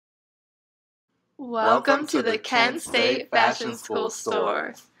Welcome to the Kent State Fashion School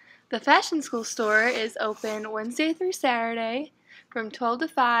Store. The Fashion School Store is open Wednesday through Saturday from 12 to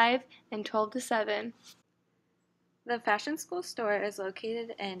 5 and 12 to 7. The Fashion School Store is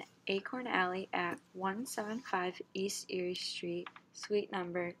located in Acorn Alley at 175 East Erie Street, suite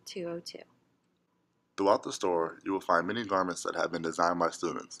number 202. Throughout the store, you will find many garments that have been designed by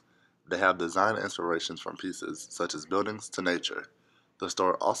students. They have design inspirations from pieces such as buildings to nature. The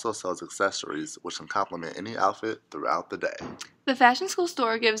store also sells accessories which can complement any outfit throughout the day. The Fashion School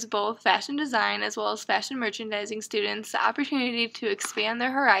Store gives both fashion design as well as fashion merchandising students the opportunity to expand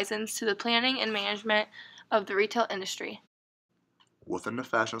their horizons to the planning and management of the retail industry. Within the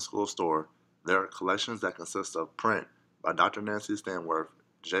Fashion School Store, there are collections that consist of print by Dr. Nancy Stanworth,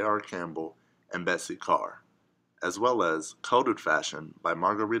 J.R. Campbell, and Betsy Carr, as well as coded fashion by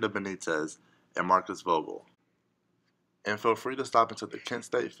Margarita Benitez and Marcus Vogel. And feel free to stop into the Kent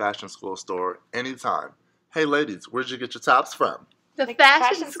State Fashion School Store anytime. Hey ladies, where'd you get your tops from? The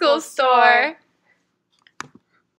Fashion School Store!